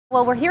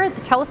Well, we're here at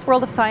the Telus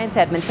World of Science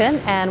Edmonton,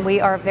 and we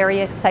are very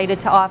excited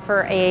to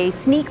offer a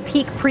sneak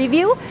peek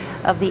preview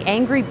of the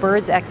Angry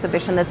Birds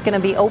exhibition that's going to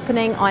be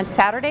opening on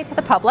Saturday to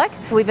the public.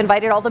 So we've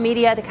invited all the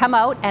media to come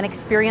out and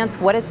experience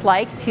what it's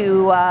like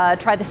to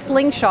try the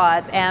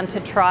slingshots and to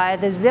try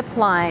the zip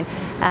line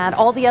and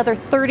all the other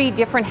 30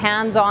 different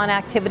hands-on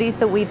activities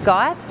that we've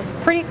got. It's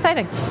pretty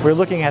exciting. We're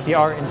looking at the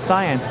art and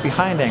science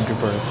behind Angry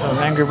Birds. So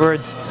Angry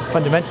Birds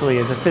fundamentally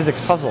is a physics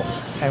puzzle,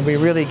 and we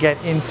really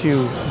get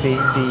into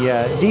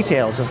the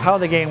details of how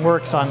the game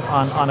works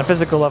on a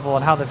physical level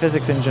and how the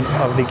physics engine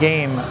of the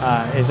game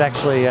is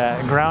actually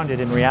grounded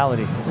in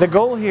reality. The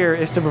goal here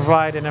is to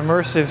provide an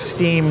immersive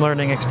STEAM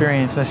learning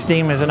experience. The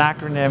STEAM is an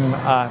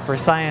acronym for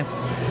science,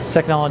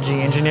 technology,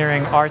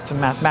 engineering, arts, and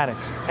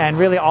mathematics. And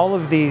really all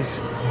of these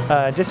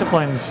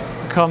disciplines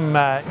come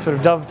sort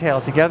of dovetail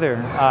together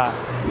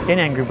in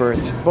Angry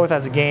Birds, both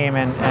as a game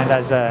and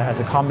as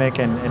a comic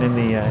and in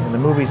the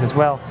movies as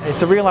well.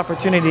 It's a real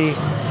opportunity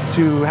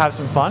to have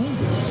some fun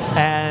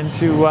and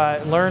to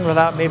learn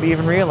without maybe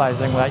even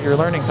realizing that you're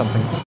learning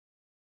something.